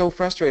used to be so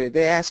frustrated.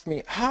 They asked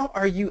me, how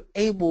are you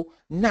able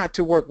not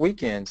to work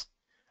weekends?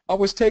 I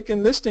was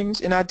taking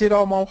listings and I did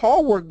all my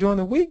hard work during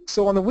the week,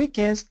 so on the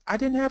weekends I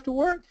didn't have to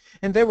work.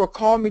 And they were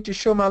calling me to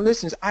show my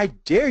listings. I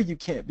dare you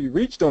can't be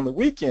reached on the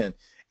weekend.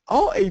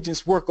 All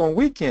agents work on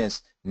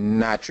weekends.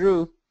 Not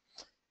true.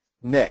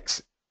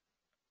 Next,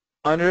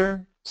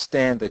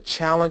 understand the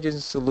challenges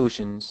and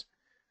solutions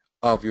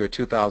of your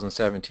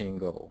 2017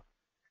 goal.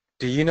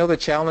 Do you know the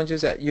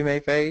challenges that you may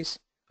face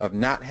of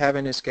not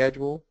having a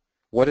schedule?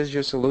 What is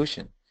your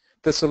solution?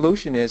 The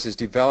solution is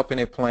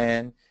developing a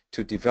plan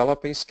to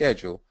develop a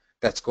schedule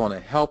that's going to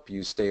help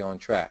you stay on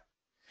track.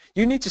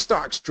 You need to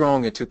start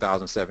strong in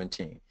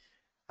 2017.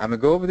 I'm going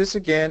to go over this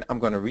again. I'm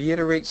going to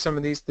reiterate some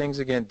of these things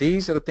again.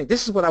 These are the things.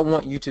 This is what I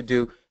want you to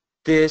do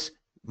this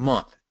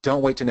month.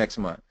 Don't wait till next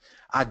month.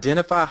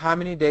 Identify how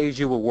many days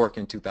you will work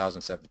in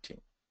 2017.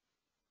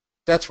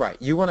 That's right.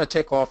 You want to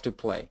take off to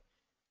play.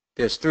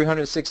 There's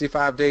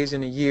 365 days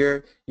in a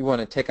year. You want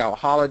to take out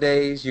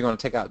holidays. You're going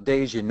to take out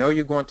days you know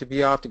you're going to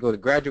be off to go to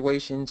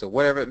graduations or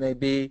whatever it may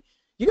be.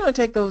 You're going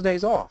to take those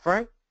days off,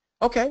 right?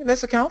 Okay,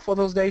 let's account for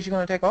those days you're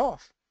going to take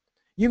off.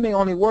 You may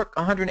only work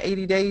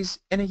 180 days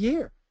in a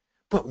year,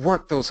 but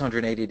work those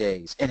 180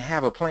 days and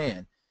have a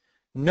plan.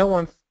 No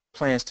one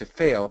plans to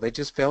fail. They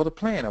just fail to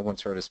plan, I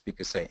once heard a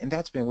speaker say, and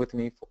that's been with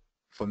me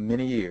for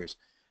many years.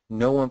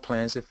 No one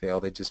plans to fail.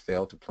 They just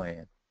fail to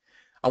plan.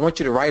 I want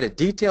you to write a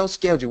detailed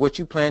schedule, what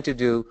you plan to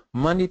do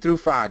Monday through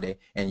Friday,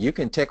 and you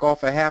can take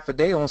off a half a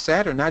day on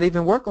Saturday, not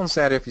even work on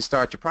Saturday if you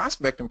start your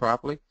prospecting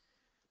properly.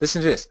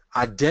 Listen to this.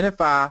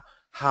 Identify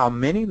how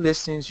many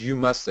listings you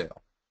must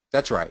sell.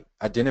 That's right.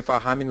 Identify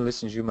how many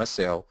listings you must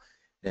sell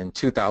in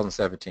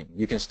 2017.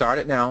 You can start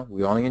it now.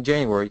 We're only in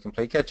January. You can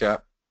play catch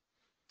up.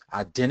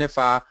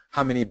 Identify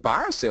how many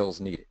buyer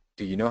sales needed.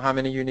 Do you know how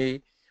many you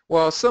need?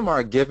 Well, some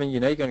are given. You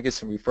know you're going to get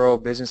some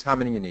referral business. How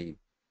many you need?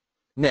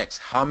 Next,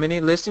 how many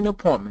listing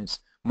appointments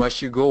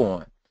must you go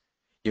on?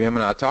 You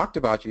remember I talked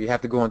about you have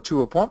to go on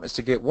 2 appointments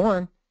to get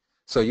 1.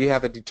 So you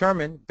have to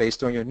determine,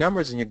 based on your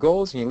numbers and your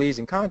goals and your leads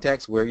and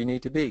contacts, where you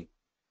need to be.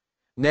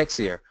 Next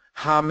here,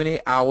 how many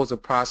hours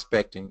of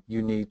prospecting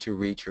you need to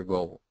reach your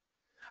goal.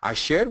 I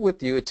shared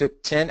with you it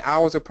took 10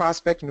 hours of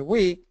prospecting a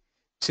week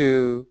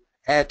to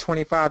add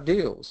 25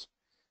 deals.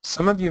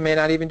 Some of you may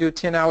not even do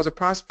 10 hours of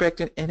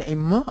prospecting in a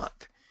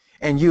month.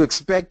 And you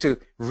expect to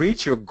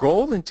reach your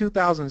goal in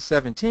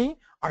 2017?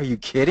 Are you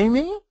kidding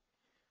me?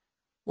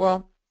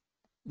 Well,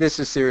 this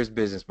is serious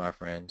business, my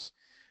friends.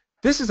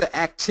 This is an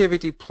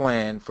activity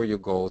plan for your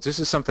goals. This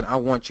is something I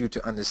want you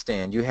to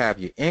understand. You have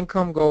your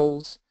income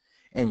goals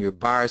and your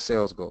buyer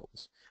sales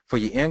goals. For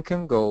your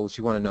income goals,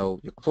 you want to know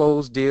your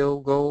closed deal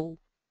goal,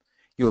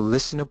 your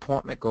listing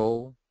appointment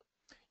goal,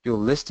 your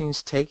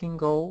listings taking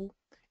goal,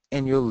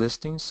 and your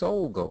listing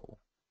sold goal.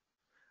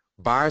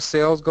 Buyer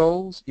sales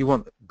goals, you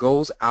want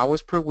goals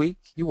hours per week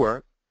you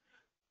work,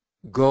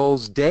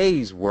 goals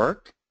days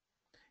worked,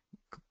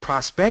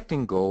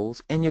 prospecting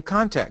goals, and your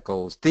contact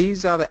goals.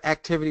 These are the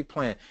activity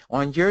plan.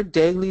 On your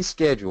daily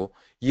schedule,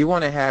 you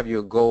want to have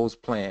your goals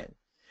planned.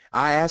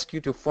 I ask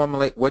you to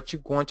formulate what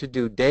you're going to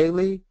do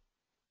daily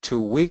to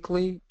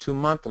weekly to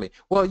monthly.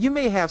 Well, you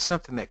may have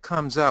something that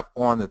comes up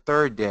on the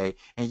 3rd day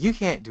and you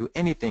can't do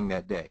anything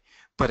that day,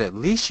 but at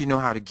least you know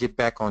how to get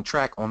back on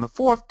track on the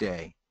 4th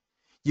day.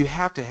 You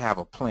have to have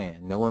a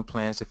plan. No one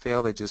plans to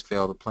fail, they just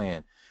fail to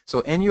plan.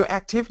 So in your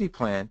activity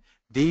plan,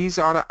 these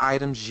are the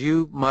items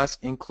you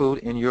must include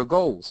in your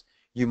goals.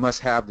 You must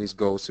have these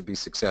goals to be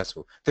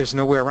successful. There's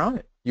no way around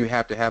it. You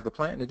have to have the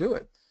plan to do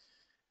it.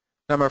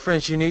 Now, my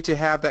friends, you need to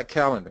have that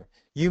calendar.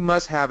 You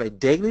must have a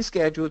daily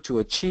schedule to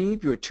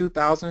achieve your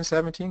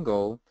 2017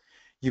 goal.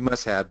 You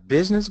must have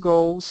business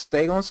goals,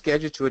 stay on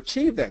schedule to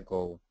achieve that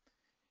goal.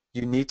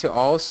 You need to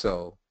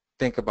also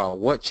think about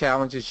what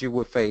challenges you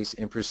will face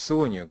in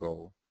pursuing your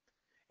goal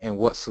and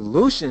what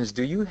solutions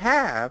do you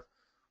have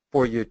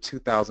for your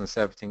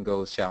 2017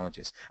 goals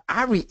challenges.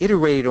 I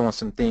reiterated on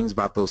some things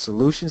about those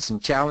solutions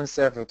and challenges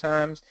several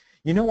times.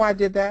 You know why I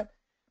did that?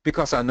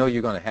 Because I know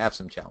you're going to have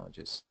some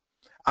challenges.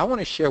 I want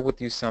to share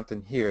with you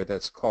something here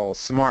that's called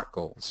SMART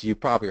goals. You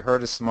probably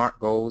heard of SMART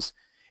goals.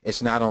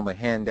 It's not on the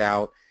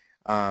handout.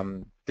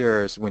 When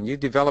you're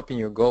developing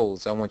your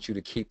goals, I want you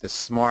to keep the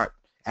SMART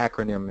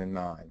acronym in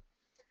mind.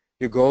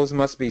 Your goals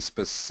must be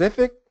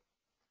specific,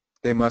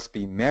 they must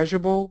be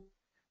measurable,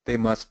 they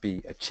must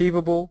be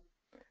achievable,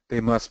 they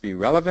must be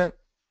relevant,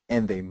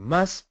 and they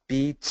must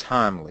be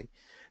timely.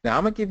 Now,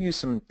 I'm going to give you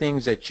some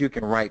things that you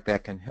can write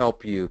that can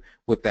help you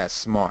with that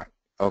SMART,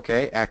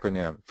 okay,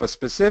 acronym. For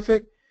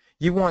specific,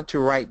 you want to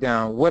write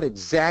down what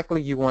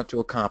exactly you want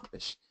to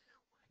accomplish.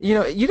 You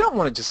know, you don't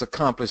want to just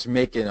accomplish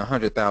making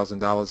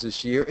 $100,000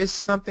 this year. It's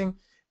something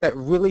that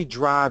really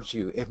drives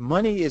you. If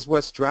money is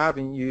what's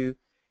driving you,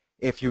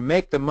 if you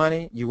make the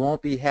money, you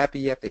won't be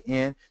happy at the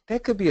end.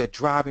 That could be a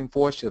driving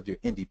force of your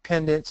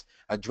independence,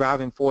 a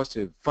driving force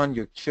to fund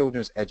your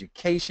children's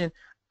education.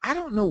 I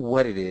don't know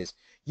what it is.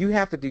 You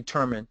have to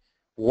determine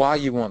why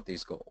you want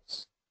these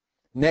goals.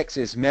 Next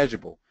is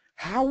measurable.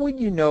 How will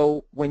you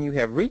know when you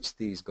have reached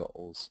these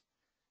goals?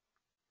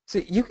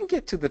 See, you can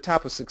get to the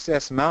top of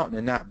Success Mountain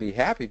and not be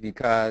happy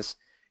because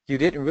you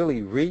didn't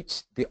really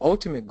reach the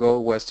ultimate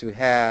goal was to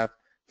have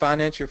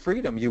financial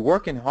freedom. You're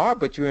working hard,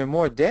 but you're in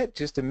more debt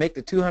just to make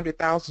the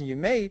 $200,000 you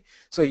made,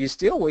 so you're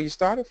still where you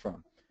started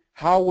from.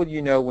 How will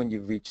you know when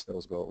you reach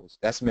those goals?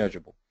 That's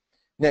measurable.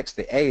 Next,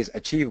 the A is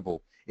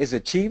achievable. Is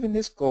achieving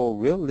this goal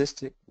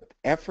realistic with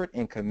effort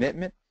and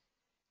commitment?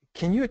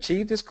 Can you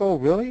achieve this goal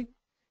really?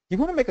 You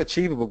want to make an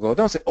achievable goal.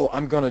 Don't say, oh,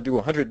 I'm going to do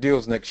 100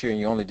 deals next year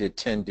and you only did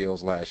 10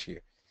 deals last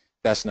year.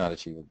 That's not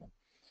achievable.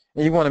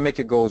 And you want to make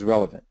your goals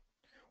relevant.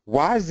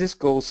 Why is this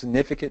goal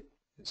significant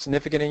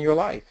in your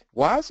life?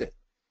 Why is it?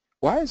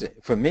 Why is it?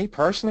 For me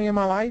personally in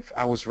my life,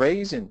 I was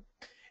raised in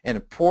a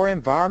poor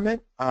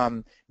environment,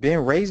 being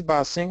raised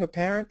by a single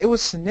parent. It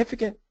was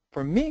significant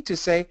for me to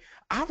say,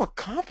 I've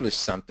accomplished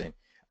something.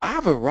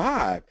 I've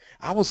arrived.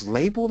 I was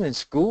labeled in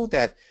school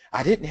that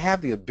I didn't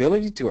have the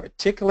ability to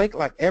articulate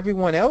like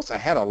everyone else. I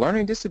had a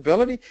learning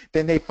disability.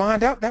 Then they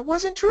find out that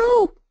wasn't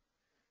true.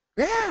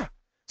 Yeah.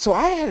 So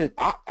I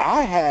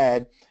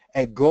had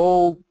a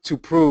goal to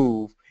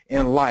prove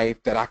in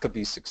life that I could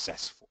be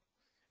successful.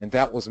 And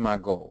that was my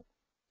goal.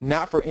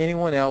 Not for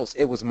anyone else.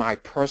 It was my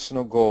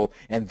personal goal,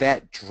 and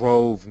that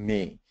drove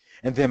me.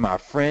 And then my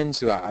friends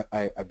who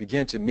I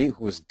began to meet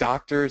who was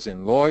doctors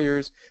and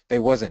lawyers, they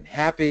wasn't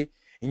happy.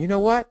 And you know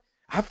what?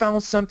 I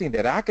found something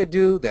that I could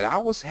do, that I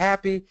was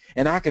happy,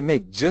 and I could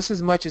make just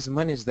as much as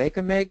money as they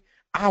could make.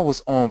 I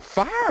was on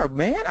fire,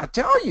 man. I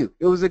tell you,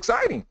 it was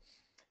exciting.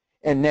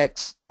 And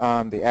next,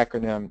 the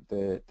acronym,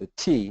 the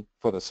T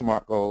for the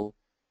SMART goal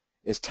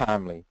is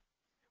timely.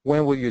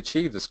 When will you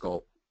achieve this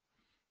goal?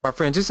 My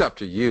friends, it's up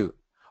to you.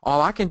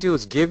 All I can do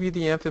is give you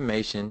the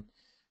information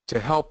to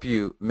help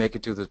you make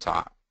it to the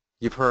top.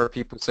 You've heard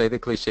people say the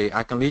cliche,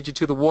 I can lead you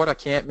to the water, I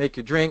can't make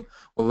you drink.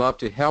 Would love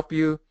to help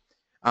you.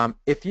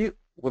 If you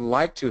would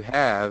like to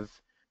have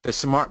the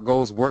SMART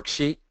Goals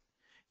worksheet,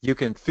 you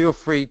can feel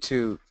free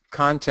to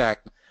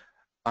contact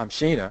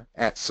Sheena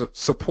at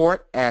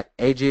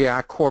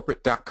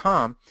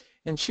support@agicorporate.com,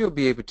 and she'll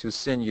be able to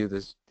send you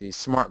the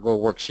SMART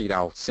Goal worksheet.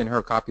 I'll send her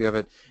a copy of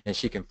it, and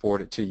she can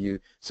forward it to you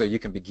so you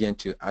can begin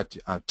to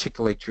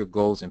articulate your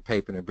goals in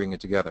paper and bring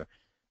it together.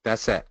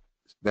 That's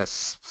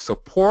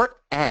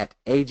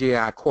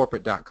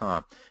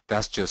support@agicorporate.com.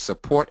 That's just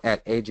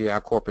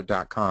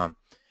support@agicorporate.com.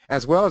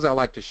 As well as I'd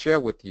like to share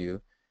with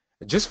you,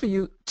 just for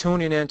you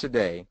tuning in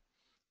today,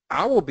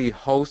 I will be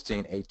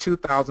hosting a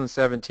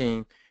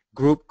 2017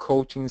 group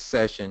coaching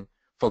session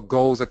for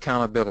goals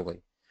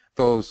accountability.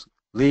 Those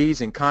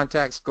leads and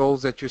contacts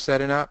goals that you're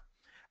setting up,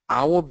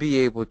 I will be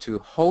able to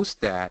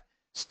host that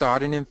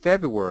starting in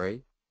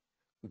February,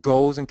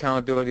 Goals and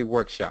Accountability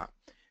Workshop.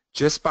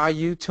 Just by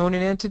you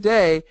tuning in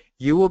today,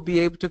 you will be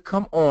able to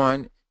come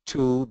on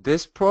to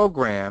this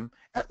program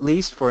at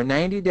least for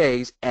 90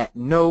 days at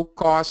no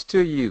cost to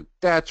you.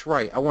 That's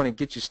right. I want to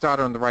get you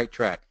started on the right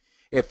track.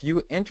 If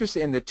you're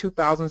interested in the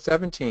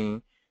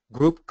 2017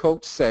 group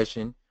coach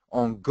session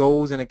on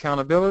goals and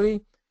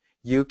accountability,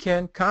 you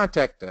can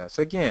contact us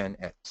again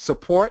at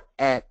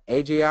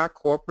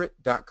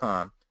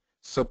support@agicorporate.com.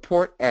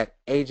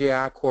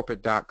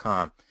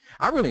 support@agicorporate.com.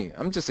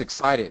 I'm just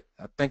excited.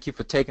 Thank you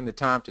for taking the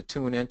time to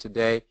tune in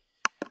today.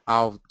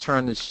 I'll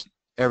turn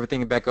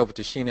everything back over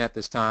to Sheena at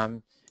this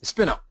time. It's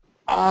been an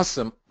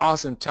awesome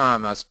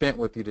time I spent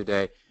with you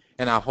today,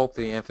 and I hope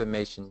the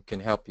information can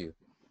help you.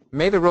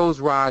 May the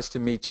roads rise to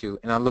meet you,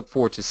 and I look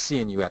forward to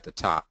seeing you at the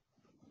top.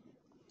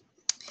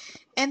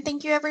 And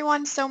thank you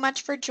everyone so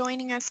much for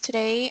joining us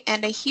today,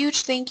 and a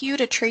huge thank you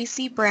to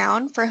Tracy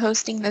Brown for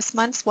hosting this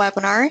month's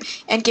webinar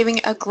and giving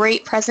a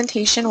great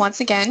presentation once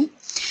again.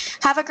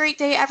 Have a great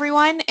day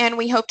everyone, and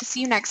we hope to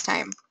see you next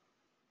time.